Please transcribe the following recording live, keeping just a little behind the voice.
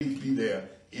there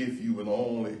if you would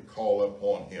only call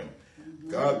upon him.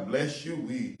 God bless you.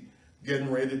 We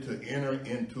getting ready to enter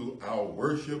into our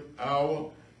worship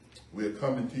hour. We're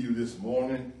coming to you this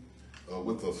morning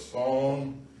with a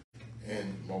song,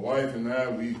 and my wife and I,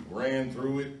 we ran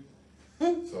through it.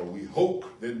 So we hope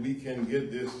that we can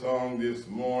get this song this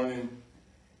morning,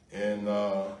 and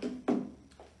so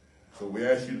we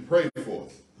ask you to pray for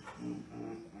us.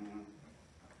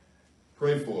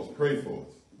 Pray for us, pray for us.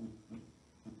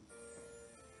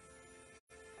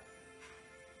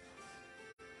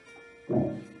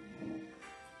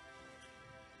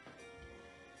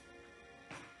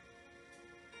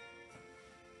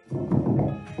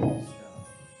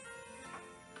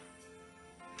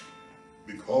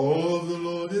 Because the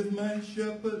Lord is my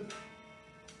shepherd,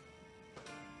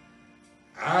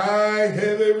 I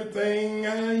have everything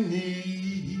I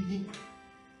need.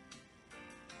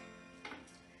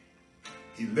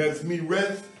 He lets me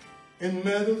rest in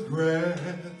meadows grass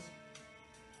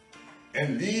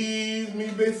and leads me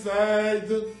beside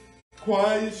the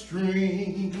quiet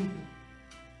stream.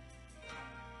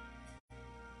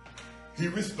 He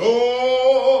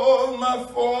restores my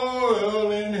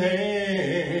falling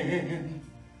hand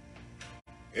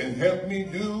and help me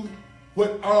do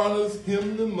what honors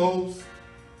him the most.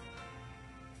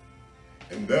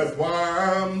 And that's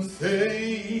why I'm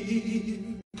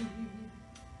saved.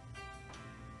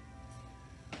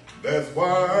 That's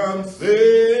why I'm saved.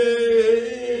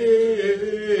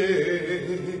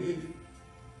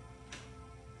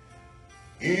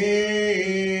 In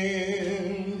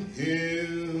his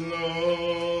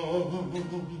love.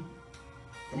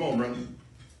 Come on, Randy.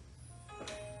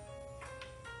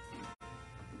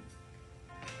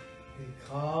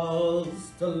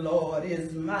 Because the Lord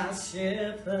is my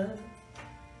shepherd,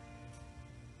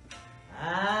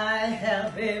 I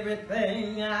have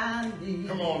everything I need.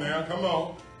 Come on now, come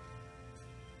on.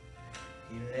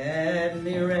 He let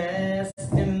me rest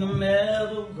in the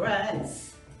meadow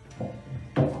grass,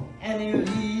 and he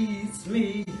leads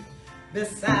me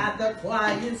beside the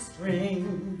quiet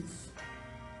streams.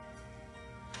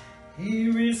 He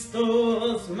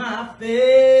restores my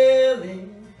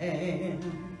failing hand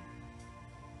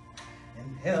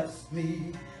and helps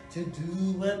me to do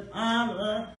what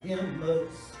honor him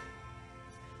most.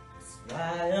 That's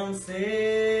why I'm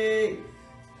saved.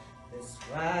 That's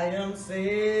why I'm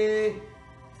saved.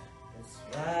 That's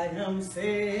why I'm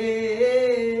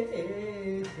saved.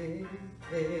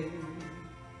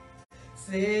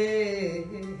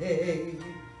 Saved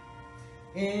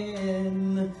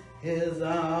in his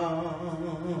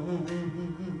arms.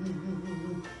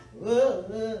 Whoa.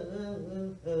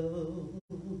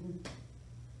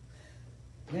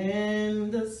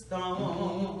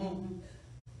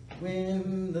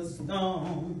 When the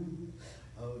storm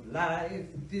of life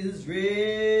is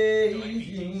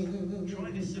raging,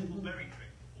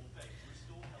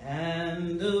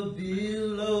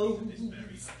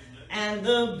 and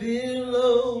the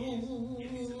billows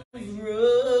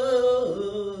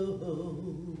roll,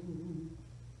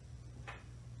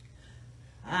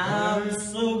 I'm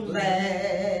so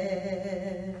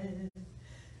glad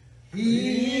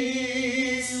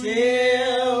he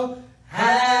shall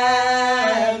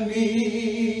hide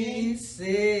me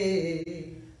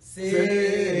safe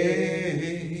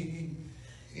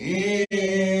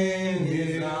in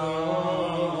his arms.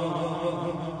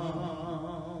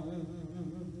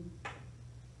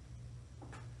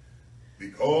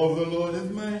 Because the Lord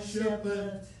is my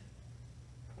shepherd,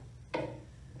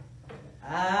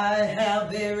 I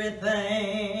have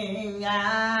everything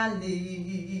I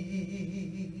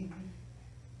need.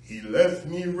 he lets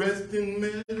me rest in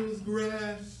meadows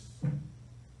grass,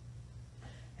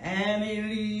 and he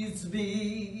leads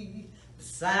me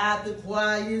beside the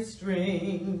quiet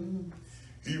stream.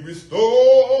 he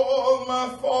restores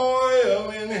my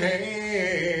failing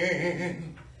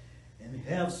hand And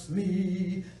helps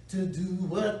me to do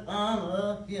what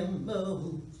honor him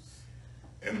most.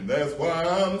 and that's why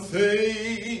I'm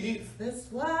saved. That's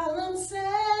why I'm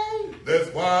saved.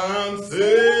 That's why I'm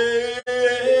saved.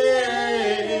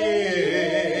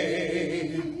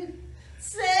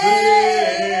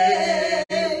 Saved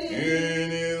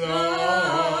in his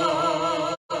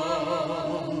arms.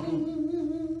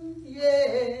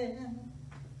 Yeah.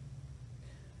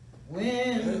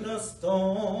 When the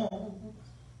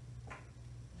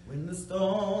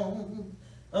storm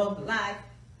of life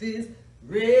is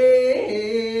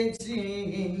raging,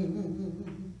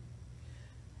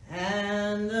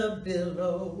 and the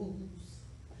billows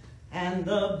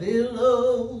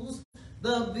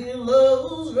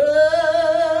roll.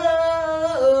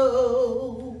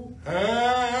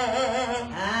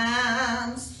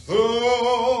 I'm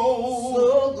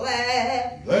so glad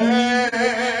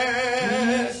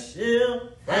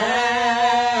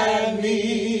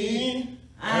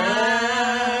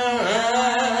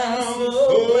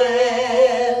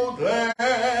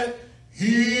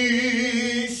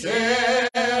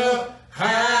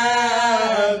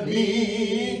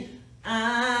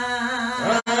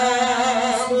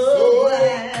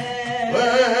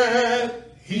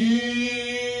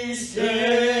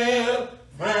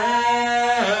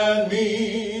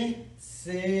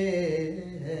Safe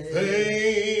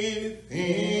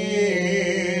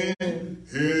in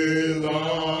his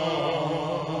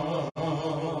arms.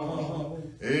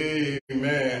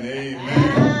 Amen, amen,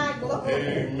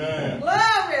 amen.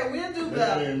 Glory, we'll do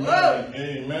better. Amen, Glory.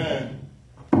 amen.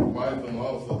 Wife and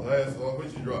also last off,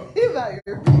 what you drop? He's out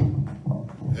here.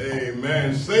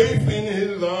 Amen. Safe in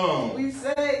his arms. We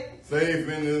say, Safe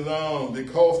in his arms,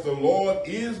 because the Lord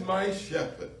is my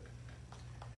shepherd.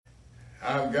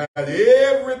 I've got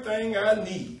everything I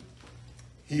need.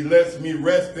 He lets me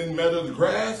rest in meadows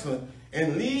grass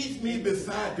and leads me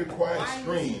beside the quiet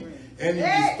stream. And he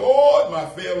restored my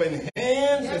failing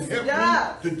hands and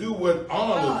helped me to do what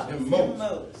honors him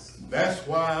most. That's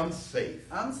why I'm safe.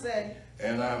 I'm safe.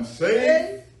 And I'm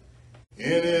safe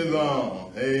in his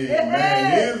arms.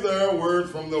 Amen. Is there a word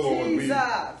from the Lord?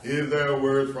 Is there a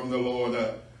word from the Lord?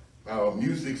 Our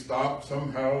music stopped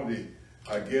somehow.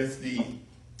 I guess the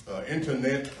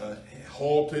internet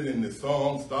halted and the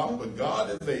song stopped, but God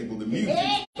is able. The music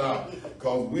stopped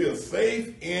because we are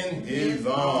safe in his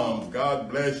arms. God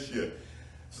bless you.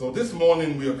 So this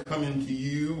morning we are coming to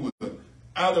you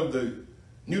out of the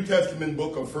New Testament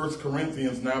book of 1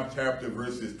 Corinthians, 9th chapter,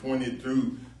 verses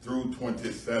 22 through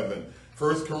 27.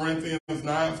 1 Corinthians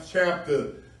 9th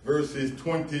chapter, verses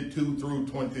 22 through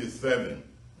 27.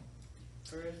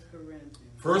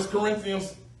 1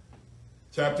 Corinthians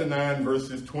chapter 9,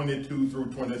 verses 22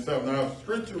 through 27. Now,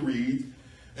 scripture reads,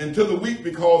 "And to the weak,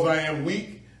 because I am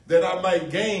weak, that I might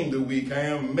gain the weak. I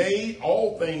am made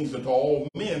all things unto all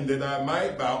men, that I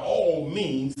might by all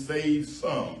means save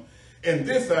some. And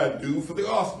this I do for the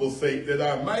gospel's sake, that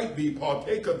I might be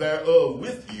partaker thereof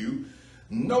with you.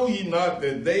 Know ye not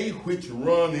that they which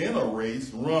run in a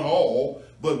race run all,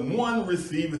 but one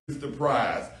receiveth the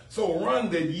prize? So run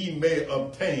that ye may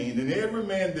obtain. And every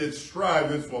man that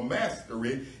striveth for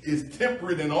mastery is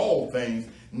temperate in all things.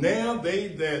 Now they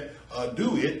that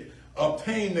do it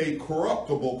obtain a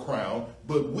corruptible crown,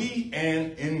 but we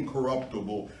an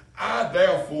incorruptible. I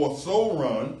therefore so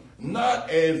run, not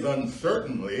as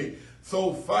uncertainly,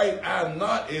 so fight I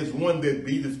not as one that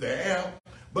beateth the air,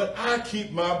 but I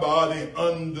keep my body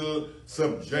under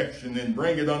subjection and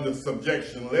bring it under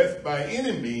subjection, lest by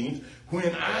any means,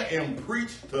 when I am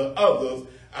preached to others,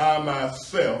 I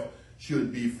myself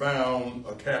should be found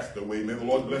a castaway." May the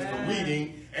Lord bless the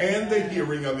reading and the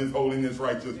hearing of his holiness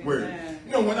righteous word.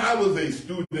 You know, when I was a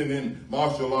student in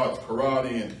martial arts,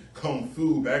 karate, and kung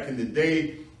fu back in the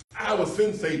day, our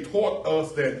sensei taught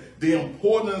us that the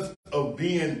importance of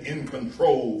being in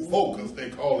control, focus, they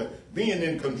call it, being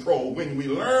in control. When we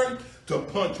learned to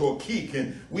punch or kick,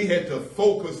 and we had to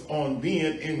focus on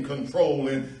being in control.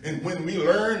 And when we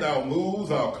learned our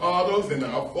moves, our katas, and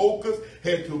our focus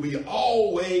had to be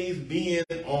always being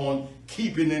on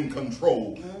keeping in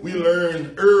control. We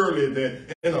learned early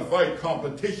that in a fight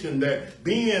competition that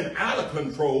being out of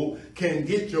control can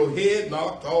get your head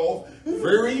knocked off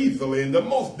very easily. And the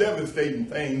most devastating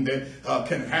thing that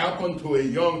can happen to a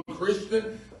young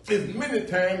Christian is many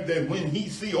times that when he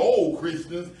see old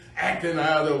Christians acting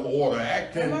out of order,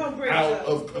 acting out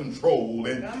of control,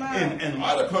 and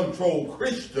out of control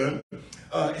Christian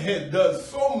does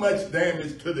so much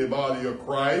damage to the body of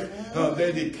Christ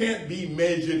that it can't be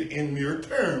measured in mere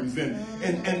terms.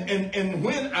 And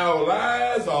when our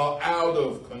lives are out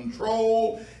of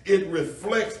control, it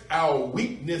reflects our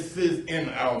weaknesses in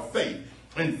our faith.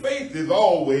 And faith is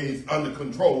always under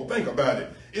control. Think about it.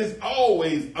 It's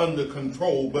always under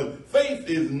control, but faith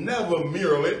is never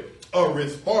merely a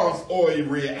response or a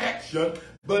reaction,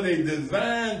 but a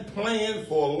designed plan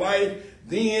for life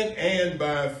then and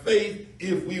by faith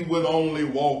if we would only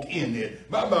walk in it.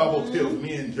 My Bible tells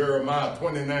me in Jeremiah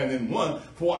 29:1,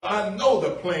 "For I know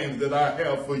the plans that I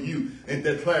have for you," and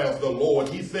declares the Lord.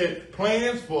 He said,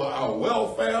 plans for our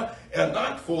welfare and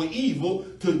not for evil,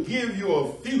 to give you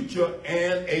a future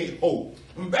and a hope.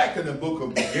 Back in the book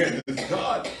of Genesis,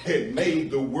 God had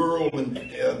made the world and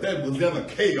that was in a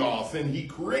chaos, and he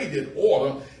created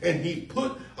order, and he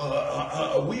put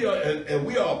we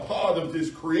are a part of this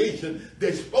creation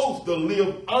that's supposed to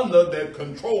live under that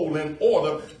control and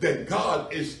order that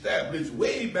God established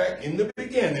way back in the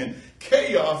beginning.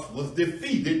 Chaos was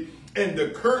defeated and the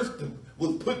curse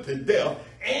was put to death,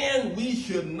 and we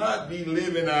should not be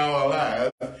living our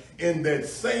lives in that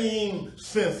same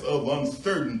sense of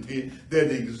uncertainty that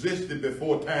existed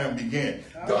before time began.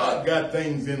 God got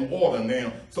things in order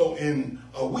now. So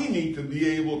we need to be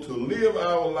able to live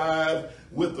our lives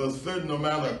with a certain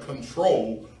amount of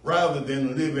control rather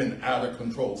than living out of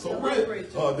control. So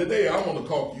today I want to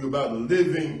talk to you about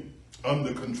living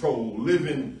under control,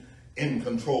 living in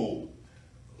control.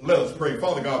 Let us pray.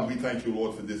 Father God, we thank you,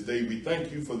 Lord, for this day. We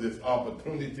thank you for this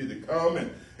opportunity to come.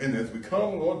 And as we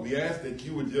come, Lord, we ask that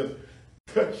you would just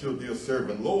touch your dear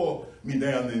servant. Lower me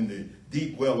down in the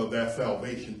deep well of thy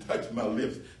salvation. Touch my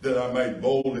lips that I might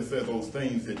boldly say those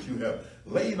things that you have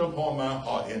laid upon my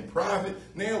heart in private.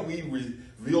 Now we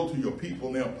reveal to your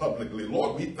people now publicly.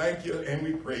 Lord, we thank you and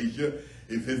we praise you.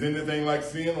 If there's anything like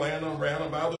sin lying around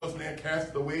about us now, cast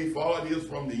it away. Far it is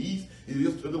from the east, it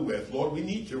is to the west. Lord, we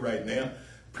need you right now.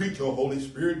 Preach, your Holy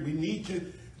Spirit. We need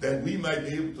you that we might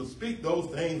be able to speak those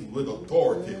things with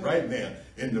authority right now.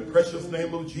 In the precious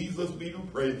name of Jesus, we do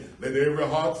pray. Let every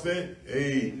heart say,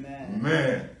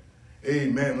 amen.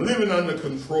 Amen. Living under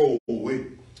control.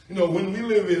 When we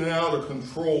live in out of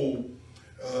control,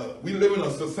 we live in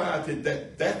a society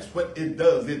that's what it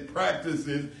does. It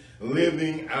practices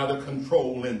living out of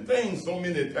control. And things so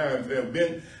many times have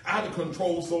been out of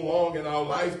control so long in our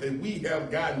life that we have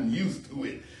gotten used to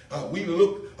it. We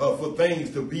look for things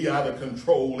to be out of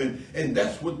control, and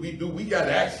that's what we do. We got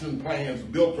action plans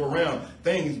built around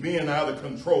things being out of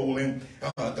control. And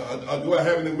do I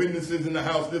have any witnesses in the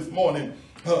house this morning?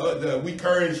 We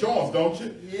carry insurance, don't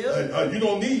you? Yep. You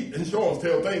don't need insurance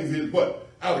till things is what?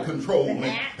 Out of control.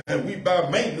 And we buy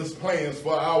maintenance plans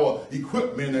for our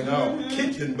equipment and our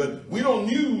kitchen, but we don't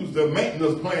use the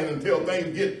maintenance plan until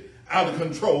things get out of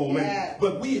control.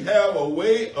 But we have a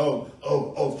way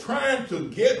of trying to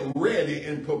get ready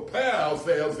and prepare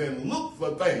ourselves and look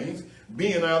for things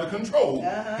being out of control.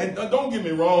 And don't get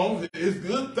me wrong, it's a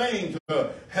good thing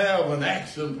to have an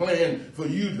action plan for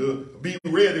you to be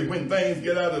ready when things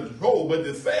get out of control. But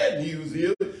the sad news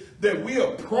is that we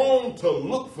are prone to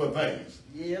look for things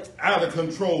out of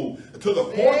control, to the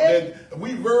point that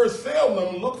we very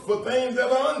seldom look for things that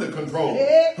are under control.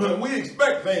 We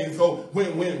expect things. So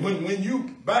when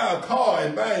you buy a car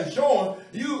and buy insurance,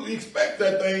 you expect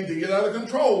that thing to get out of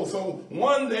control. So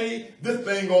one day this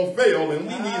thing gonna fail, and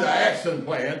we need an action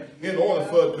plan in order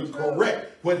for it to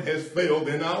correct what has failed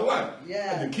in our life.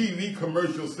 And the TV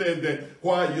commercial said that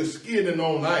while you're skidding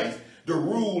on ice, the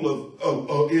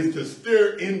rule is to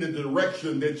steer in the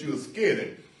direction that you're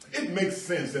skidding. It makes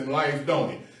sense in life, don't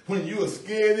it? When you are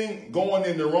skidding, going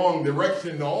in the wrong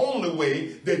direction, the only way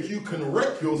that you can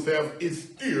wreck yourself is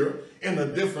steer in a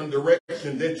different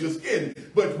direction that you're skidding.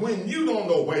 But when you don't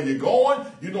know where you're going,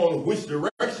 you don't know which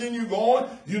direction you're going,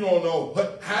 you don't know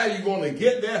how you're going to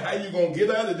get there, how you're going to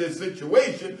get out of this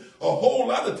situation, a whole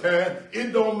lot of time,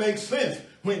 it don't make sense.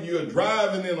 When you're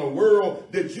driving in a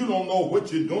world that you don't know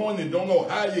what you're doing and don't know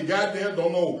how you got there,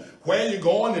 don't know where you're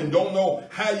going, and don't know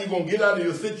how you're going to get out of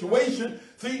your situation.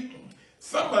 See,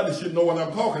 somebody should know what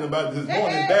I'm talking about this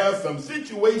morning. There are some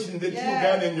situations that you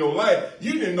got in your life.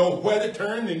 You didn't know where to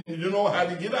turn and you didn't know how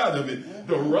to get out of it.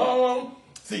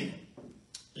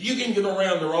 You can get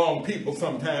around the wrong people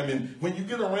sometime, and when you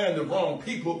get around the wrong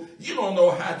people, you don't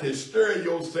know how to stir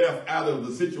yourself out of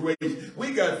the situation.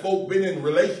 We got folk been in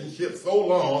relationships so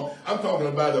long, I'm talking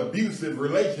about abusive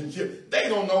relationship, they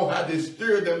don't know how to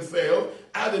stir themselves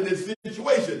out of this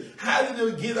situation. How did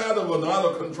they get out of an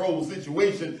out-of-control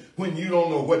situation when you don't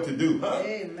know what to do?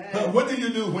 What do you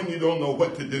do when you don't know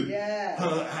what to do?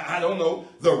 I don't know.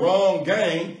 The wrong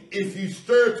gang, if you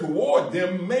stir toward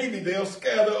them, maybe they'll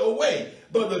scatter away.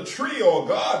 But a tree or a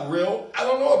guardrail, I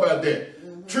don't know about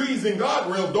that. Trees and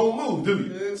guardrails don't move, do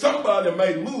you? Somebody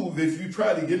might move if you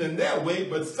try to get in that way,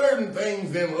 but certain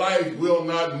things in life will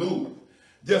not move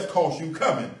just because you're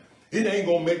coming. It ain't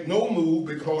going to make no move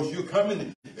because you're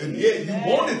coming. And yet you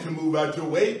wanted to move out your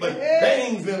way, but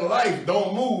things in life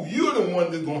don't move. You're the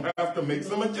one that's going to have to make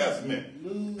some adjustment.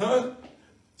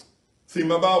 See,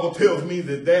 my Bible tells me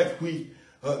that we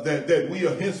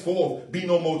are henceforth be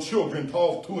no more children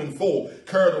tossed to and fro,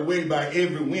 carried away by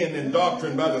every wind and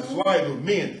doctrine, by the sleight of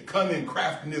men, cunning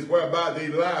craftiness whereby they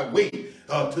lie wait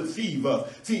to deceive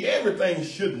us. See, everything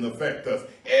shouldn't affect us.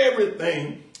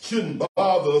 Everything shouldn't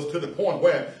bother us to the point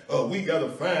where we got to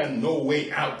find no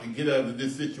way out to get out of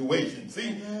this situation.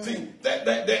 See, that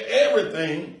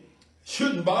everything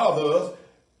shouldn't bother us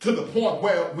to the point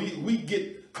where we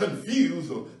get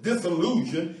confused or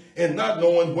disillusioned and not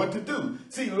knowing what to do.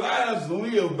 See, lives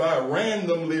lived by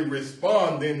randomly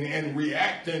responding and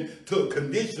reacting to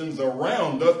conditions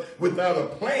around us without a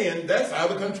plan, that's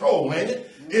out of control, ain't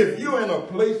it? If you're in a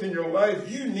place in your life,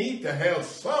 you need to have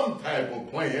some type of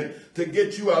plan to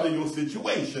get you out of your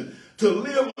situation. To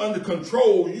live under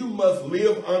control, you must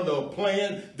live under a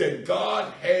plan that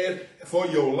God has for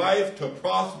your life to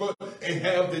prosper, and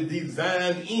have the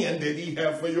design end that he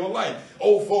have for your life.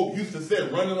 Old folk used to say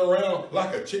running around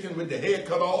like a chicken with the head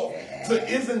cut off. So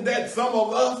isn't that some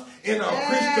of us in our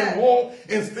Christian walk?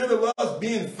 Instead of us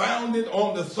being founded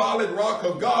on the solid rock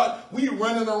of God, we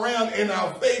running around in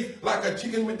our faith like a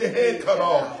chicken with the head cut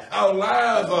off. Our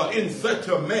lives are in such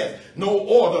a mess. No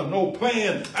order, no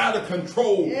plan, out of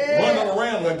control, running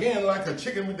around again like a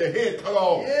chicken with the head cut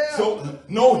off. So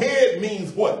no head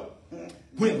means what?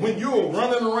 When you're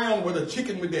running around with a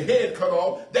chicken with the head cut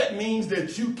off, that means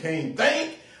that you can't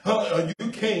think,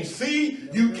 you can't see,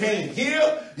 you can't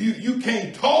hear, you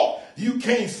can't talk, you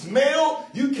can't smell,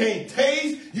 you can't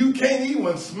taste, you can't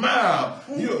even smile.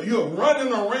 You're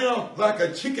running around like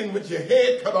a chicken with your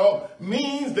head cut off,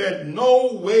 means that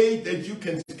no way that you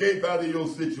can escape out of your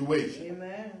situation.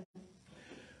 Amen.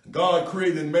 God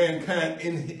created mankind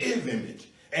in his image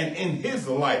and in his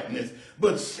likeness,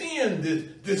 but sin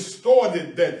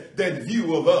distorted that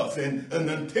view of us. And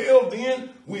until then,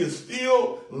 we are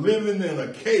still living in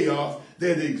a chaos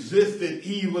that existed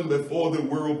even before the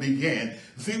world began.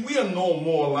 See, we are no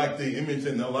more like the image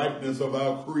and the likeness of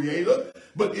our Creator.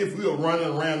 But if we are running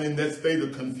around in that state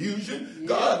of confusion,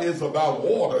 God is about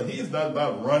order. He's not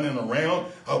about running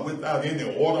around without any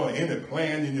order or any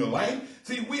plan in your life.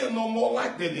 See, we are no more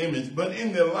like that image, but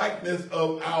in the likeness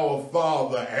of our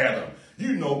father Adam.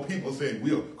 You know, people say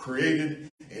we are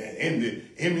created in the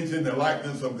image and the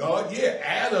likeness of God. Yeah,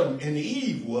 Adam and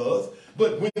Eve was.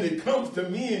 But when it comes to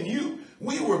me and you,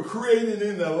 we were created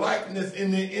in the likeness,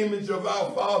 in the image of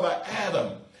our father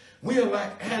Adam. We are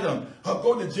like Adam.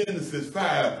 Go to Genesis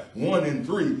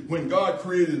 5:1-3. When God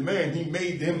created man, he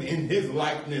made them in his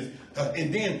likeness.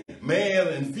 And then male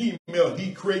and female,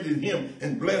 he created him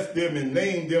and blessed them and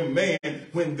named them man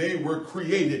when they were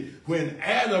created. When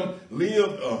Adam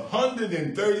lived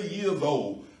 130 years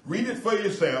old, read it for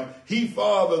yourself, he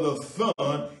fathered a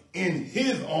son in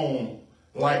his own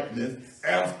likeness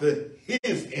after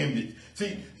his image.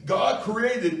 See, God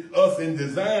created us and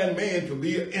designed man to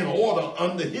be in order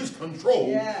under his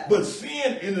control. But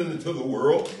sin entered into the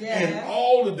world, and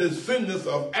all the descendants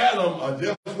of Adam are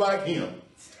just like him.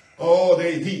 Oh,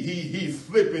 he's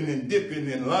flipping and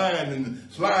dipping and lying and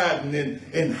sliding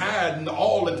and hiding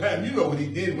all the time. You know what he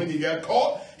did when he got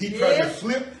caught? He tried to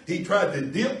slip, he tried to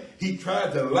dip, he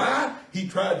tried to lie, he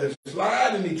tried to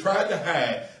slide, and he tried to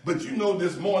hide. But you know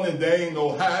this morning there ain't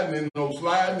no hiding and no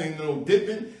sliding and no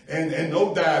dipping and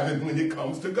no diving when it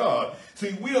comes to God.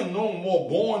 See, we are no more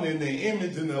born in the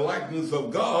image and the likeness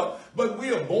of God, but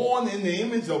we are born in the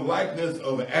image and likeness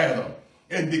of Adam.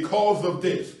 And because of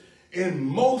this, in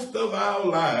most of our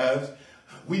lives,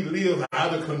 we live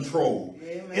out of control.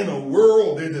 Amen. In a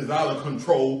world that is out of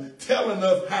control, telling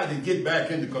us how to get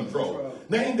back into control.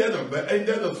 Now, ain't that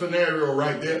a scenario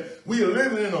right there? We are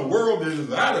living in a world that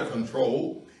is out of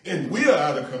control, and we are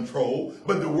out of control,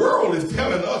 but the world is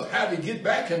telling us how to get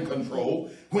back in control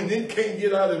when it can't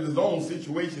get out of its own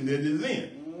situation that it's in.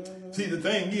 Mm-hmm. See, the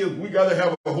thing is, we got to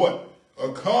have a what?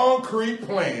 A concrete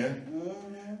plan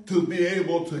to be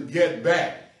able to get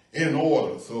back in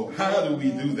order. So how do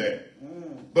we do that?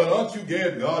 But aren't you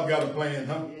glad God got a plan,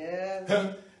 huh?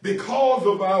 Yeah. Because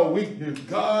of our weakness,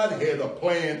 God had a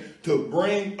plan to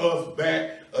bring us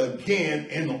back again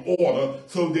in order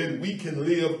so that we can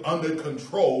live under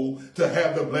control to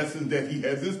have the blessings that he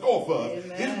has in store for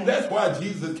us. Isn't that's why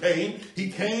Jesus came?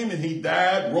 He came and he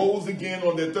died, rose again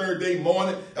on the third day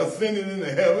morning, ascended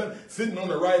into heaven, sitting on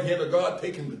the right hand of God,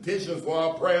 taking petitions for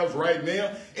our prayers right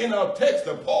now. In our text,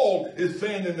 Paul is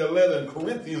saying in the letter in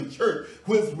Corinthians church,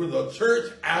 which was a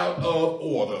church out of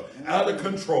order, out of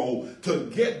control, to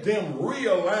get them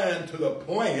realigned to the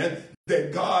plan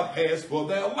that God has for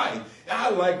their life.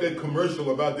 I like that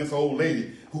commercial about this old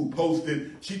lady who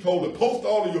posted, she told her, post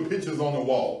all of your pictures on the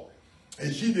wall.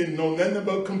 And she didn't know nothing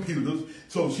about computers,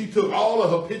 so she took all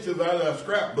of her pictures out of her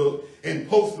scrapbook and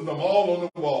posted them all on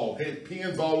the wall, had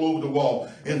pins all over the wall.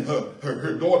 And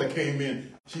her daughter came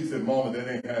in, she said, Mama,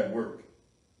 that ain't how it works.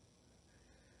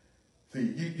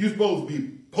 See, you're supposed to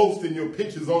be posting your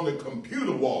pictures on the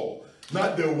computer wall,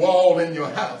 not the wall in your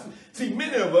house. See,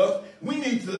 many of us, we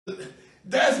need to,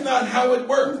 that's not how it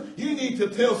works. You need to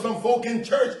tell some folk in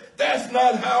church, that's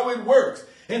not how it works.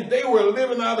 And they were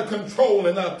living out of control.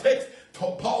 In our text,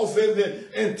 Paul says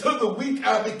that, and to the weak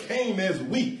I became as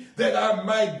weak, that I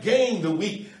might gain the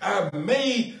weak. I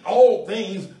made all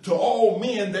things to all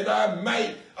men, that I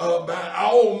might by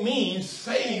all means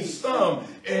save some.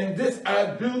 And this I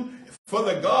do for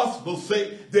the gospel's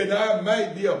sake, that I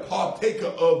might be a partaker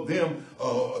of them,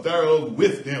 thereof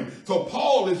with them. So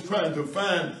Paul is trying to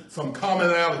find some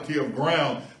commonality of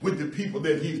ground with the people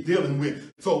that he's dealing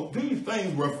with. So these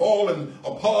things were falling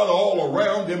apart all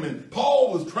around him, and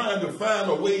Paul was trying to find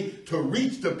a way to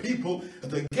reach the people,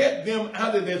 to get them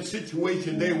out of that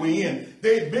situation they were in.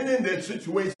 They'd been in that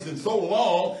situation so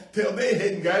long till they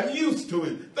hadn't gotten used to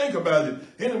it. Think about it.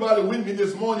 Anybody with me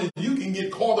this morning, you can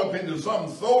get caught up into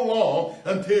something so long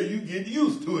until you get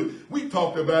used to it. We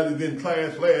talked about it in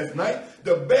class last night.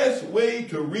 The best way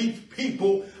to reach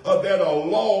people that are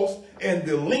lost and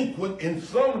delinquent in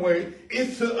some way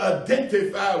is to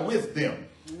identify with them.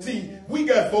 See, we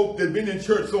got folk that been in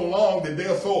church so long that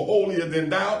they're so holier than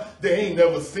thou. They ain't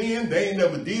never sinned. They ain't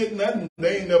never did nothing.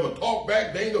 They ain't never talked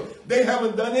back. They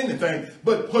haven't done anything.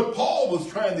 But what Paul was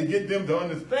trying to get them to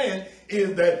understand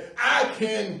is that I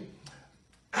can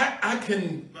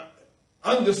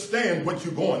understand what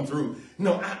you're going through.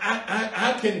 No,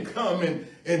 I can come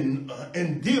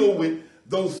and deal with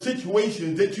those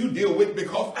situations that you deal with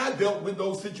because I dealt with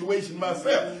those situations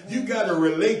myself. You got to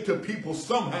relate to people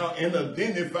somehow and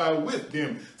identify with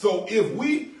them. So if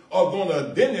we are going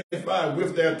to identify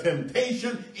with their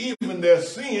temptation, even their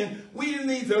sin, we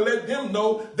need to let them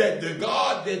know that the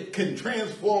God that can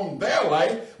transform their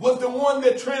life was the one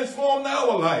that transformed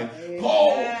our life. Amen.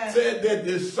 Paul said that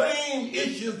the same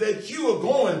issues that you are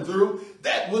going through,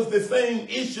 that was the same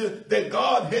issue that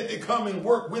God had to come and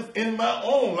work with in my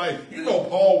own life. You know,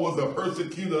 Paul was a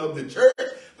persecutor of the church.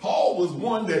 Paul was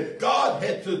one that God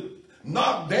had to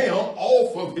knock down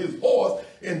off of his horse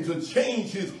and to change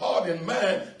his heart and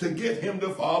mind to get him to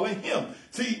follow him.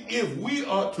 See, if we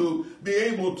are to be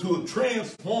able to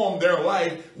transform their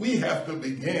life, we have to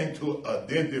begin to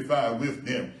identify with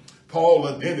them. Paul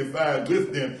identified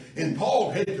with them, and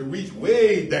Paul had to reach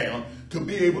way down to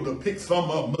be able to pick some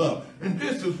of them up. And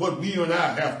this is what we and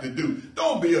I have to do.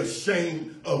 Don't be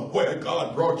ashamed of where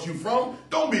God brought you from.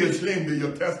 Don't be ashamed of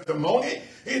your testimony.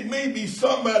 It may be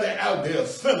somebody out there, a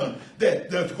sinner,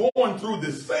 that's going through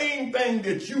the same thing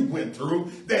that you went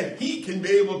through, that he can be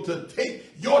able to take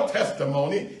your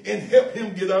testimony and help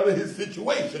him get out of his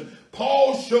situation.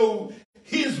 Paul showed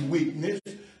his weakness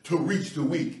to reach the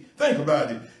weak. Think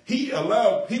about it. He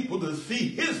allowed people to see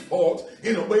his faults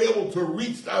and be able to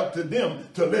reach out to them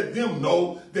to let them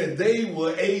know that they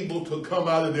were able to come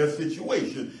out of their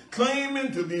situation.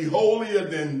 Claiming to be holier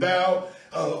than thou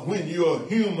when you're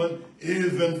human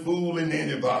isn't fooling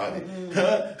anybody.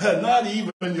 Not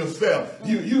even yourself.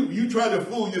 You try to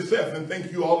fool yourself and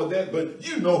think you all of that, but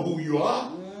you know who you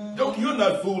are. You're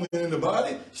not fooling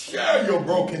anybody. Share your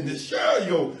brokenness. Share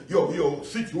your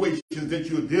situations that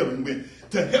you're dealing with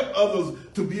to help others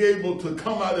to be able to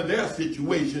come out of their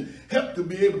situation. Help to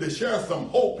be able to share some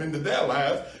hope into their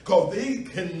lives, because they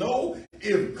can know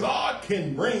if God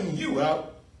can bring you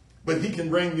out, but he can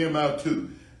bring them out too.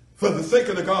 For the sake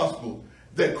of the gospel,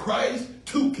 that Christ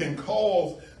too can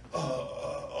cause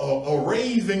a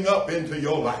raising up into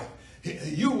your life.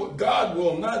 God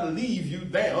will not leave you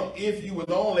down if you would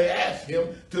only ask him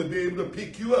to be able to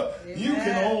pick you up. Amen. You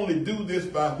can only do this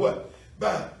by what?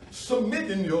 By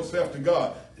submitting yourself to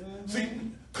God. See,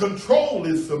 control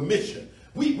is submission.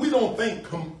 We don't think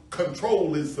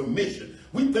control is submission.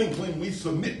 We think when we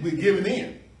submit, we're giving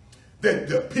in, that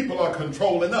the people are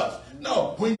controlling us.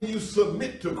 No, when you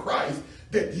submit to Christ,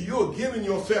 that you're giving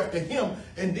yourself to him,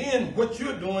 and then what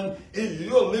you're doing is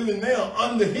you're living now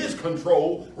under his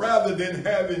control rather than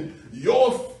having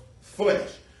your flesh,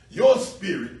 your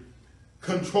spirit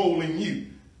controlling you.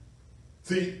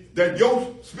 See, that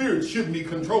your spirit shouldn't be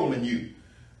controlling you.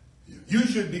 You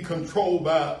should be controlled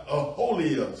by a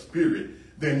holier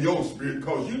spirit than your spirit,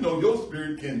 because you know your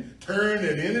spirit can turn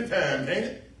at any time, can't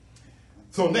it?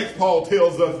 So next, Paul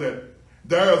tells us that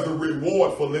there is a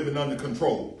reward for living under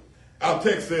control. Our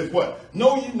text says what?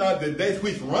 Know ye not that they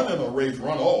which run in a race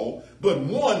run all, but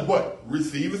one what?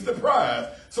 Receiveth the prize.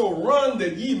 So run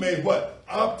that ye may what?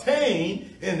 Obtain,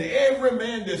 and every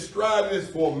man that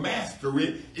striveth for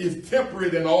mastery is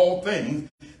temperate in all things.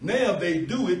 Now they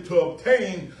do it to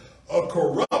obtain a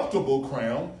corruptible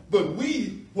crown, but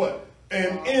we what?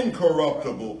 An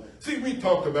incorruptible. See, we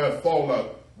talked about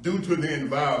fallout due to the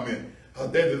environment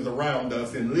that is around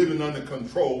us, and living under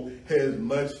control has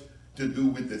much to do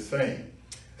with the same.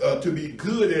 To be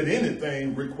good at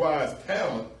anything requires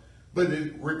talent, but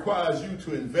it requires you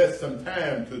to invest some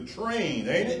time to train,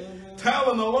 ain't it? Mm-hmm.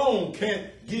 Talent alone can't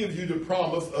give you the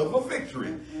promise of a victory.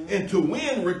 Mm-hmm. And to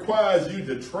win requires you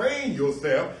to train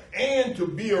yourself and to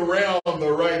be around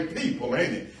the right people,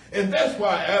 ain't it? And that's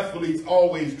why athletes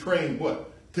always train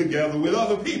what? Together with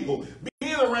other people.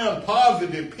 Being around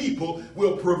positive people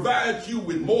will provide you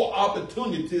with more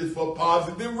opportunities for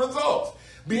positive results.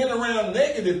 Being around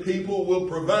negative people will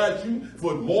provide you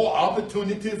with more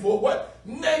opportunity for what?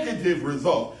 Negative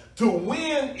results. To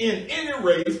win in any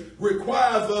race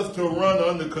requires us to run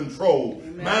under control.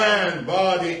 Amen. Mind,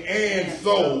 body, and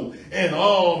soul, and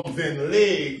arms, and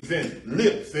legs, and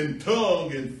lips, and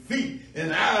tongue, and feet,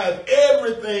 and eyes.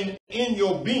 Everything in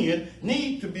your being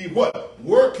needs to be what?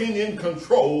 Working in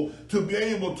control to be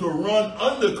able to run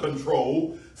under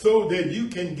control so that you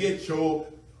can get your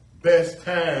best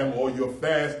time or your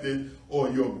fastest or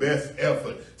your best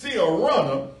effort. See, a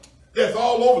runner that's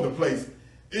all over the place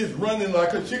is running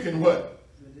like a chicken what?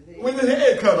 With his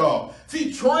head cut off.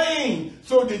 See, train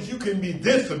so that you can be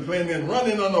disciplined and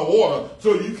running underwater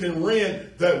so you can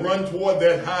run toward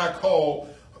that high call,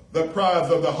 the prize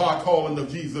of the high calling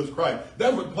of Jesus Christ.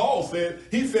 That's what Paul said.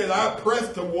 He said, I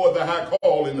press toward the high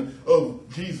calling of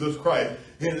Jesus Christ.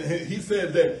 And he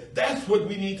said that that's what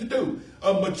we need to do.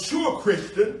 A mature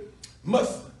Christian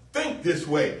must think this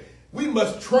way. We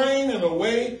must train in a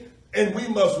way and we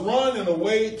must run in a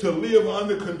way to live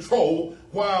under control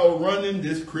while running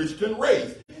this Christian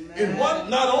race. Amen. And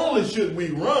not only should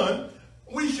we run,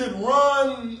 we should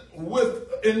run with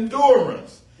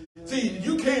endurance. See,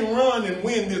 you can't run and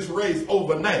win this race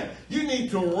overnight. You need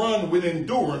to run with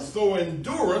endurance. So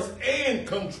endurance and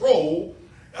control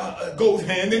goes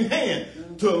hand in hand.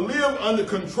 To live under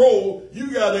control, you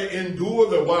got to endure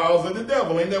the wiles of the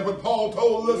devil. Ain't that what Paul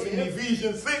told us in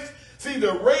Ephesians 6? See,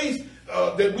 the race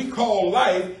that we call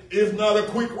life is not a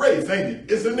quick race, ain't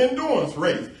it? It's an endurance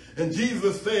race. And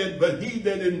Jesus said, but he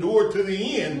that endured to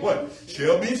the end, what?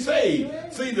 Shall be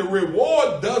saved. See, the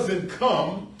reward doesn't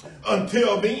come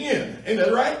until the end. Ain't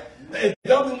that right? It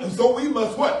doesn't, so we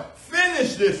must what?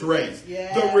 Finish this race.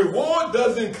 Yes. The reward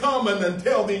doesn't come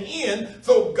until the end.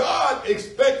 So God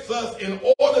expects us, in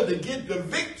order to get the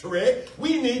victory,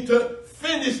 we need to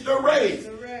finish the race.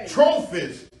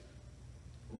 Trophies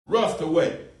rust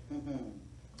away. Mm-hmm.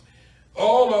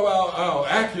 All of our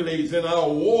accolades and our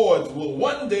awards will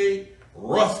one day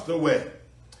rust away.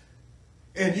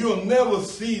 And you'll never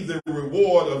see the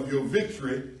reward of your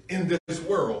victory in this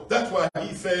world. That's why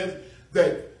he says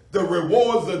that the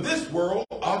rewards of this world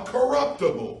are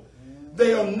corruptible.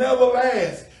 They'll never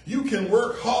last. You can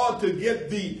work hard to get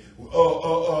the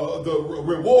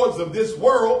rewards of this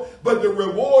world, but the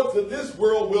rewards of this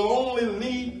world will only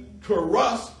lead to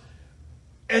rust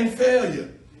and failure.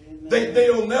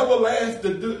 They'll never last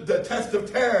the test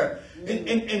of time.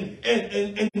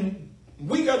 And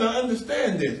we got to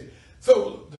understand this.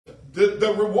 So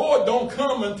the reward don't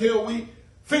come until we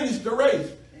finish the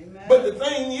race. Amen. But the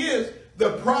thing is,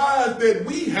 the prize that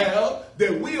we have,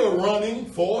 that we are running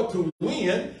for to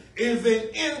win, is an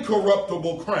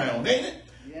incorruptible crown, ain't it?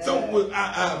 Yes. So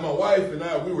my wife and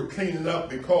I, we were cleaning up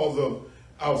because of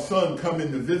our son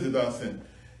coming to visit us,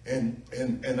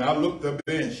 and I looked up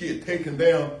there, and she had taken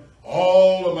down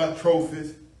all of my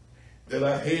trophies that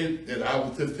I had, that I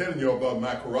was just telling you about,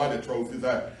 my karate trophies.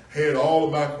 I had all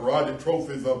of my karate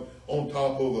trophies up on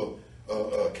top of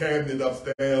a cabinet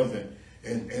upstairs,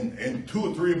 and 2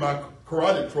 or 3 of my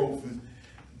karate trophies,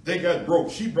 they got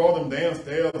broke. She brought them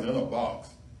downstairs in a box.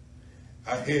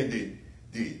 I had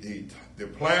the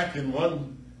plaque in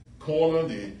one corner,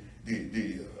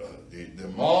 the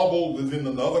marble was in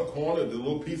another corner, the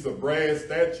little piece of brass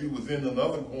statue was in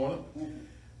another corner.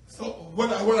 So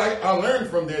what I learned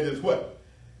from that is what?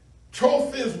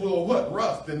 Trophies will what?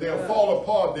 Rust, and they'll fall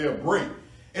apart, they'll break,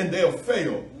 and they'll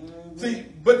fail. See,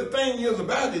 but the thing is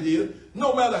about it is,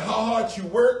 no matter how hard you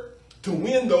work to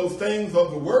win those things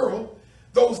of the world,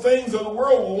 those things of the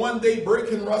world will one day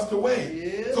break and rust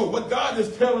away. Yes. So what God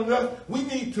is telling us, we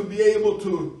need to be able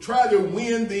to try to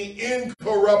win the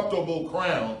incorruptible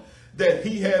crown that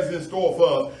he has in store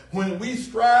for us. When we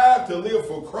strive to live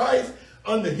for Christ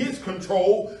under his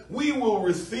control, we will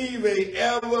receive an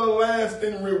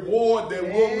everlasting reward that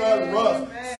will not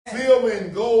rust. Silver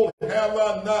and gold have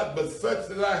I not, but such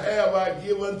that I have I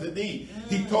give unto thee.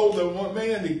 He told the one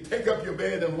man to take up your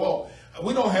bed and walk.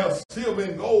 We don't have silver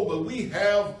and gold, but we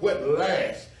have what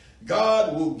lasts.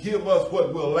 God will give us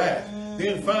what will last.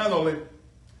 Then finally,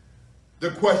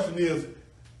 the question is,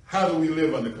 how do we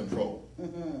live under control?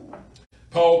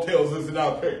 Paul tells us in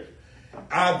our text,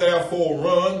 I therefore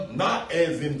run, not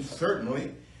as in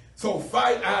certainly. So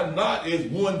fight I not as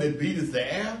one that beateth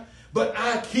the air, but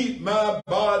I keep my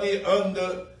body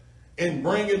under and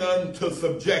bring it unto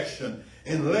subjection,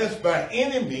 unless by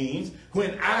any means,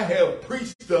 when I have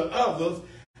preached to others,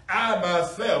 I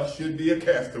myself should be a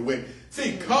castaway.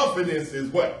 See, confidence is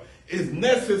what? is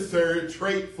necessary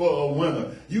trait for a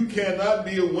winner. You cannot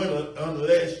be a winner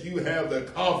unless you have the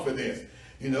confidence,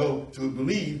 to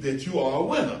believe that you are a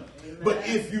winner. Amen. But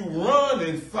if you run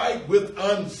and fight with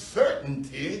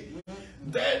uncertainty,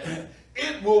 that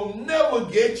it will never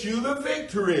get you the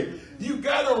victory. You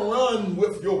got to run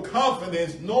with your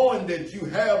confidence, knowing that you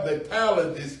have the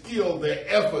talent, the skill,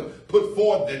 the effort, put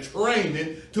forth the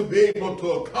training to be able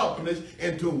to accomplish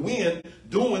and to win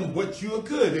doing what you're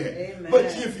good at. Amen. But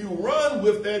if you run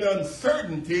with that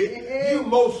uncertainty, you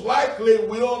most likely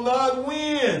will not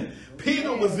win.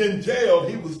 Peter was in jail.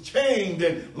 He was chained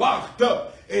and locked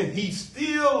up. And he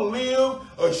still lived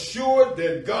assured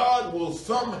that God will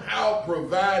somehow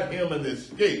provide him an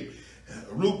escape.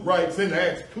 Luke writes in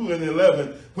Acts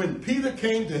 2:11, when Peter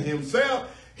came to himself,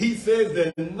 he said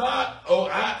that now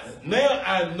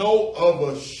I know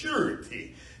of a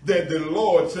surety that the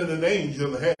Lord sent an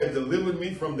angel and had delivered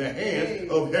me from the hand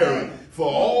of Herod for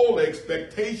all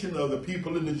expectation of the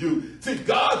people and the Jews. See,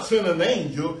 God sent an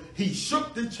angel. He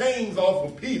shook the chains off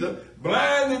of Peter,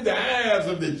 blinded the eyes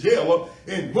of the jailer,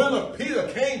 and when Peter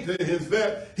came to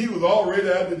himself, he was already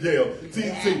out of jail.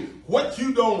 See, what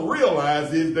you don't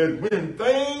realize is that when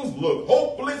things look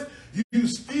hopeless, you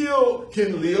still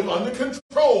can live under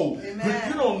control. But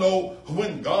you don't know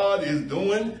when God is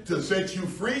doing to set you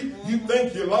free. You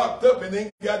think you're locked up and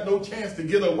ain't got no chance to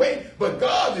get away. But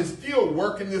God is still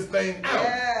working this thing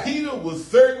out. Peter was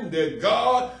certain that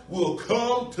God will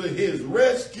come to his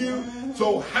rescue.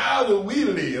 So how do we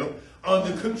live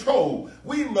under control?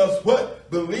 We must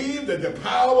believe that the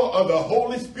power of the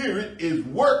Holy Spirit is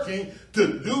working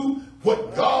to do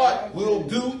what God will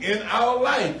do in our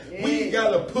life. We got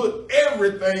to put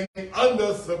everything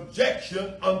under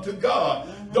subjection unto God.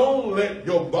 Don't let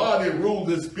your body rule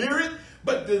the spirit,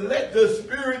 but to let the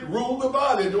spirit rule the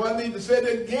body. Do I need to say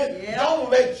that again?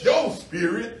 Don't let your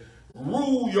spirit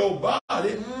rule your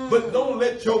body, but don't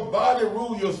let your body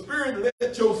rule your spirit.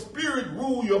 Let your spirit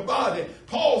rule your body.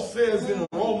 Paul says in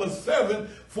Romans 7,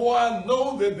 for I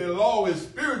know that the law is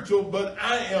spiritual, but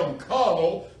I am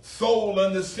carnal, sold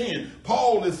under sin.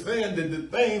 Paul is saying that the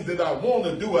things that I want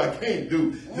to do, I can't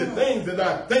do. The things that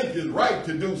I think is right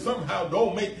to do somehow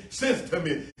don't make sense to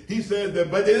me. He says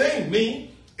that, but it ain't me.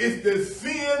 It's the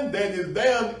sin that is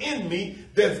down in me,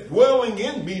 that's dwelling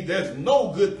in me, that's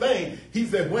no good thing. He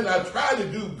said, when I try to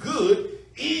do good,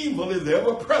 evil is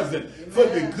ever present. Amen. For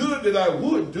the good that I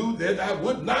would do, that I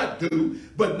would not do.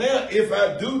 But now if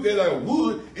I do that I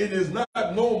would, it is not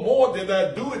no more that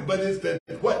I do it, but it's that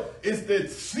It's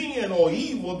that sin or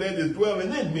evil that is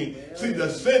dwelling in me. Yeah. See, the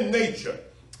sin nature,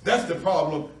 that's the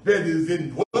problem that is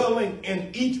indwelling in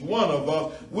each one of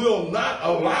us, will not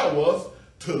allow us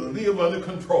to live under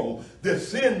control. The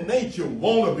sin nature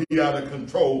want to be out of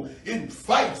control. It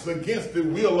fights against the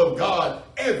will of God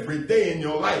every day in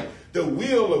your life. The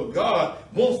will of God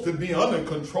wants to be under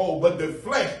control, but the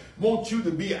flesh wants you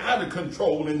to be out of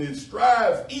control, and it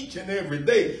strives each and every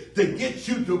day to get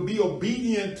you to be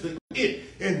obedient to it.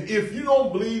 And if you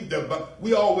don't believe that,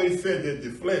 we always said that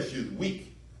the flesh is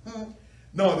weak.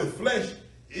 No, the flesh,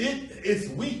 it's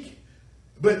weak,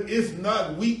 but it's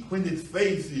not weak when it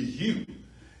faces you.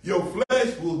 Your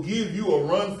flesh will give you a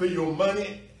run for your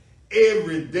money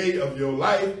every day of your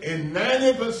life, and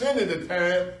 90% of the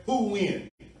time, who wins?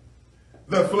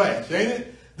 The flesh, ain't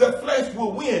it? The flesh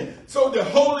will win. So the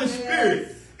Holy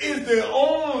Spirit is the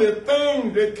only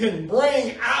thing that can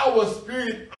bring our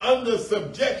spirit under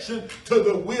subjection to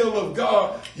the will of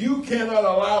God. You cannot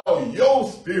allow your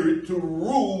spirit to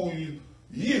rule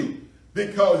you,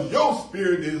 because your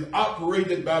spirit is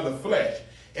operated by the flesh.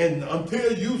 And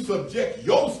until you subject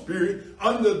your spirit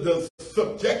under the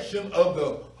subjection of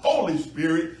the Holy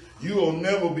Spirit, you will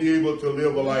never be able to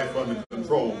live a life under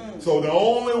control. So the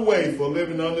only way for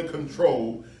living under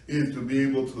control is to be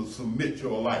able to submit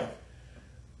your life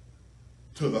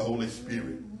to the Holy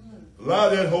Spirit. Allow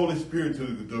that Holy Spirit to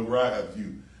derive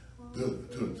you,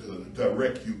 to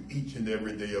direct you each and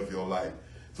every day of your life.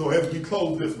 So as we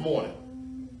close this morning,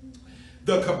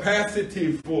 the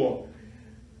capacity for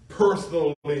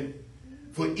personally,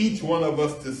 for each one of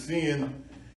us to sin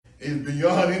is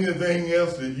beyond anything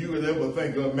else that you would ever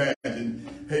think or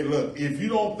imagine. Hey, look, if you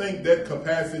don't think that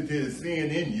capacity is sin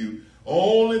in you,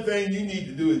 only thing you need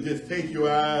to do is just take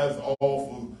your eyes off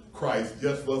of Christ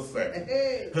just for a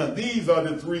second. These are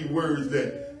the three words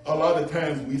that a lot of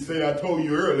times we say. I told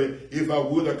you earlier, if I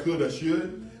would, I could, I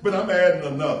should. But I'm adding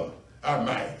another. I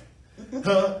might.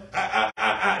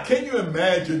 Can you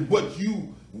imagine what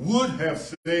you would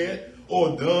have said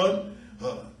or done?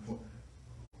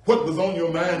 What was on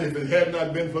your mind if it had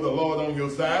not been for the Lord on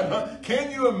your side?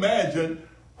 Can you imagine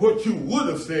what you would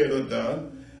have said or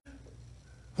done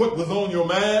what was on your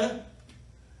mind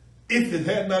if it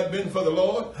had not been for the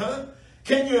Lord? Huh?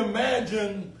 Can you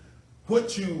imagine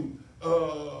what you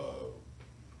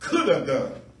could have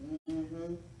done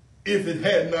if it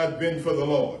had not been for the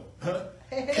Lord? Huh?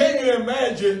 Can you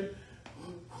imagine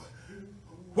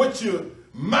what you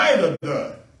might have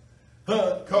done?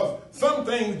 Because some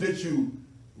things that you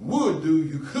would do,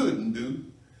 you couldn't do.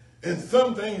 And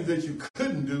some things that you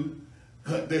couldn't do,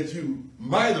 that you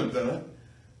might have done,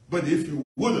 but if you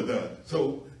would have done.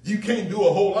 So you can't do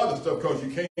a whole lot of stuff because you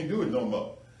can't do it no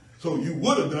more. So you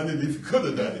would have done it if you could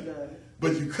have done it.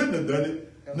 But you couldn't have done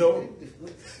it, no.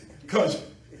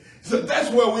 So that's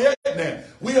where we're at now.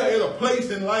 We are at a place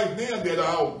in life now that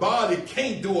our body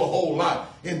can't do a whole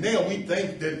lot. And now we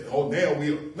think that,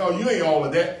 no, you ain't all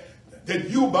of that.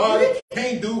 That your body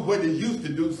can't do what it used to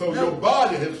do, so your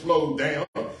body has slowed down.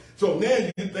 So now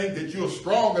you think that you're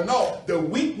strong enough. The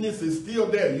weakness is still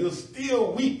there. You're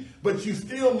still weak, but you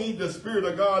still need the Spirit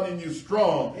of God in you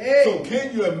strong. Yes. So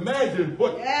can you imagine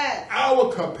what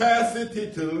our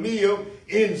capacity to live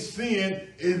in sin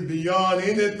is beyond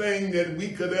anything that we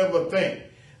could ever think.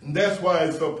 And that's why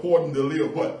it's important to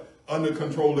live what? Under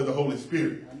control of the Holy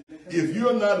Spirit. If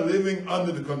you're not living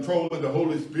under the control of the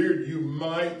Holy Spirit, you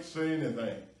might say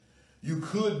anything. You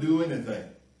could do anything.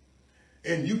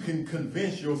 And you can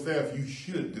convince yourself you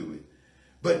should do it.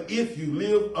 But if you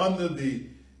live under the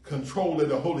control of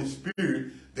the Holy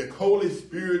Spirit, the Holy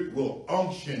Spirit will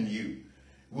unction you,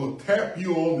 will tap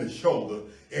you on the shoulder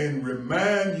and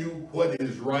remind you what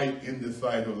is right in the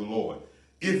sight of the Lord,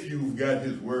 if you've got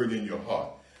his word in your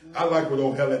heart. I like what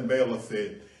old Helen Baylor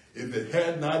said. If it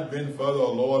had not been for the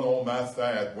Lord on my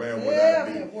side, where would I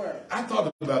be? I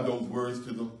thought about those words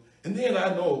to them. And then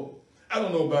I don't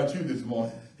know about you this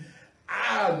morning.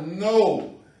 I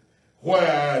know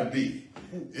where I'd be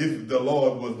if the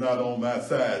Lord was not on my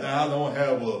side. I don't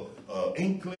have an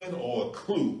inkling or a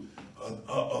clue.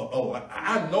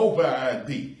 I know where I'd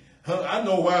be. I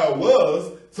know where I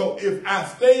was. So if I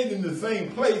stayed in the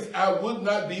same place, I would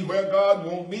not be where God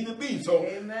wants me to be. So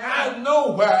I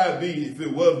know where I'd be if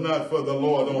it was not for the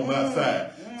Lord on my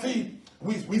side. See,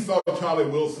 we saw Charlie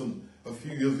Wilson a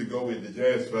few years ago at the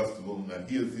Jazz Festival. And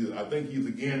I think he's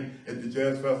again at the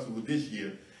Jazz Festival this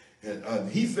year. And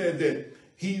he said that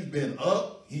he's been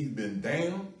up, he's been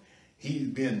down, he's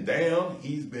been down,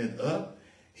 he's been up,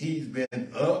 he's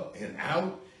been up and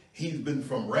out. He's been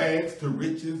from rags to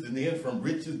riches, and then from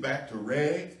riches back to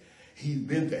rags. He's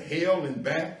been to hell and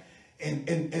back.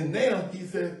 And now he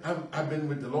said, I've been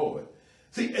with the Lord.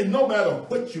 See, and no matter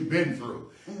what you've been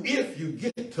through, if you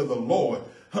get to the Lord,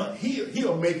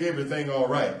 he'll make everything all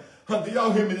right. Do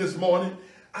y'all hear me this morning?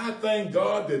 I thank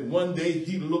God that one day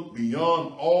he looked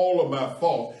beyond all of my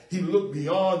faults. He looked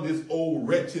beyond this old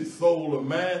wretched soul of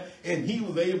mine, and he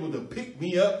was able to pick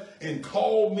me up and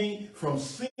call me from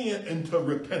sin into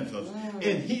repentance.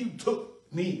 And he took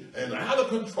me, an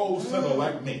out-of-control sinner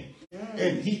like me,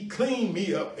 and he cleaned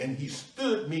me up, and he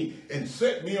stood me and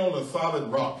set me on a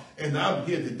solid rock. And I'm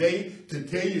here today to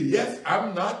tell you, yes,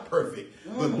 I'm not perfect.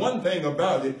 But one thing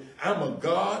about it, I'm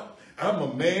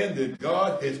a man that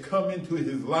God has come into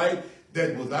his life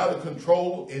that was out of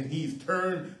control, and he's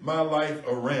turned my life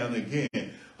around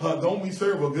again. Don't we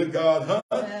serve a good God, huh?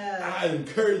 I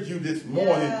encourage you this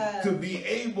morning to be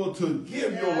able to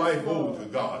give your life over to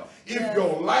God. If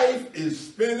your life is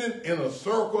spinning in a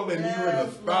circle and you're in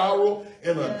a spiral,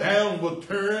 in a downward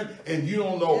turn, and you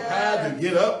don't know how to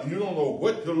get up, you don't know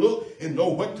what to look and know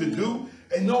what to do,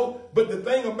 but the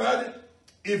thing about it,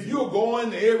 if you're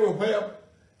going everywhere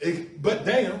but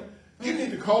down, you need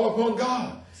to call upon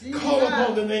God. Call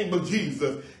upon the name of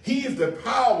Jesus. He is the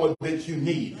power that you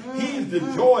need. He is the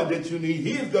joy that you need.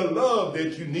 He is the love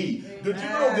that you need. Did you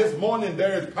know this morning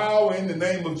there is power in the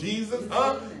name of Jesus?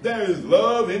 There is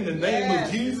love in the name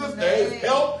of Jesus. There is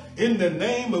help in the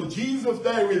name of Jesus.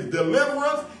 There is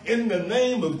deliverance in the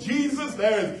name of Jesus.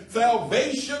 There is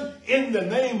salvation in the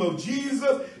name of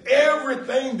Jesus.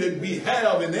 Everything that we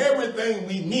have and everything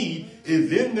we need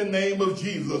is in the name of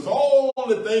Jesus. All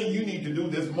the thing you need to do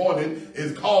this morning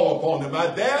is call upon him.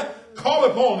 I dare call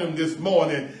upon him this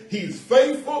morning. He's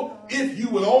faithful if you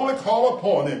will only call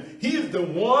upon him. He is the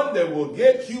one that will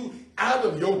get you out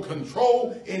of your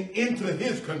control and into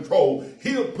his control.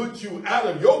 He'll put you out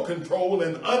of your control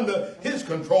and under his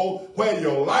control, where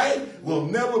your life will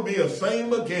never be the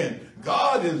same again.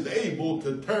 God is able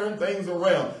to turn things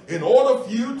around. In order for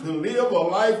you to live a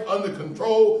life under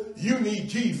control, you need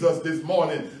Jesus this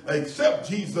morning. Accept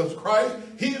Jesus Christ.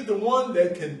 He's the one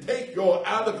that can take your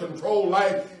out of control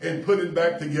life and put it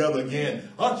back together again.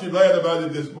 Aren't you glad about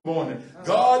it this morning?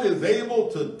 God is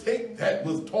able to take that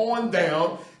was torn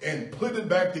down and put it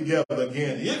back together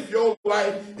again. If your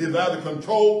life is out of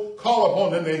control, call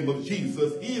upon the name of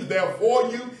Jesus. He is there for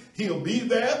you. He'll be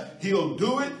there. He'll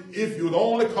do it if you'd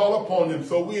only call upon him.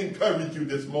 So we encourage you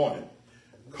this morning.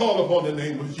 Call upon the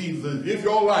name of Jesus. If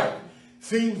your life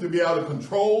seems to be out of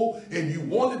control and you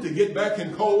wanted to get back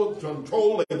in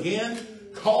control again,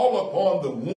 call upon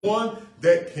the one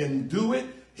that can do it.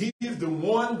 He's the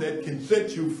one that can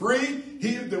set you free.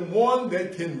 He's the one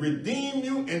that can redeem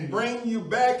you and bring you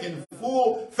back in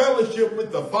full fellowship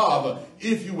with the Father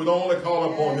if you would only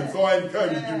call upon him. So I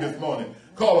encourage you this morning,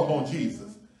 call upon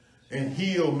Jesus and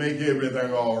he'll make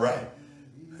everything all right.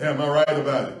 Am I right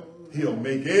about it? He'll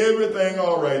make everything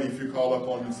all right if you call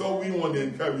upon him. So we want to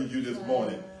encourage you this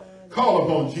morning. Call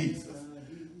upon Jesus.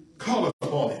 Call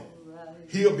upon him.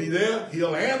 He'll be there.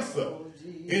 He'll answer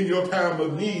in your time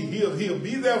of need. He'll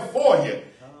be there for you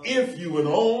if you would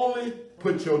only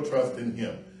put your trust in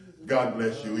him. God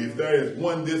bless you. If there is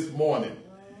one this morning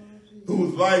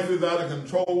whose life is out of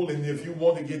control, and if you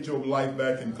want to get your life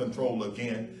back in control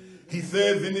again, he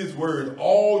says in his word,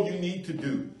 all you need to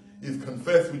do is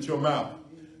confess with your mouth,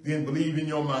 then believe in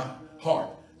your heart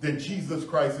that Jesus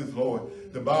Christ is Lord.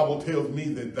 The Bible tells me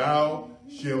that thou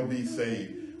shalt be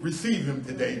saved. Receive him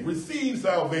today. Receive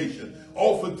salvation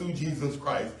offered through Jesus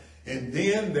Christ. And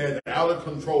then that out of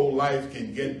control life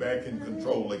can get back in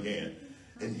control again.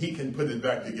 And he can put it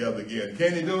back together again.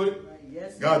 Can he do it?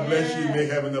 Yes, God bless you. May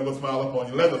heaven never smile upon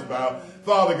you. Let us bow.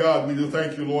 Father God, we do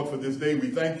thank you, Lord, for this day. We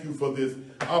thank you for this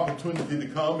opportunity to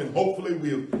come. And hopefully we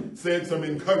have said some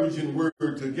encouraging word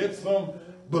to get some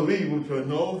believers to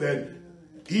know that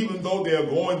even though they're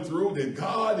going through, that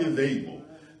God is able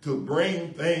to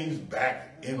bring things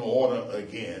back in order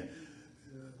again.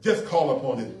 Just call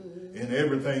upon it and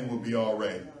everything will be all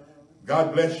right.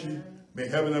 God bless you. May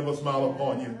heaven ever smile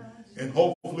upon you. And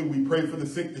hopefully we pray for the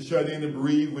sick, the shut in, and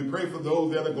bereaved. We pray for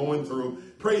those that are going through.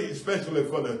 Pray especially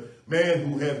for the man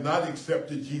who has not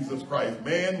accepted Jesus Christ.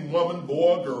 Man, woman,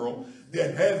 boy, girl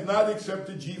that has not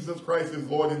accepted Jesus Christ as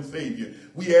Lord and Savior.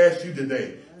 We ask you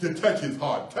today to touch his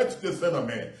heart. Touch the sinner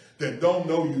man that don't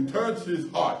know you. Touch his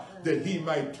heart that he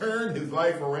might turn his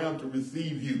life around to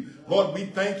receive you. Lord, we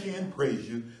thank you and praise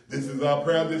you. This is our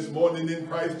prayer this morning in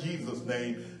Christ Jesus'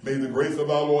 name. May the grace of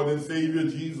our Lord and Savior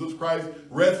Jesus Christ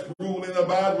rest, rule, and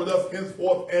abide with us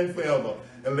henceforth and forever.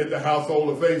 And let the household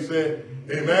of faith say,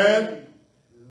 amen.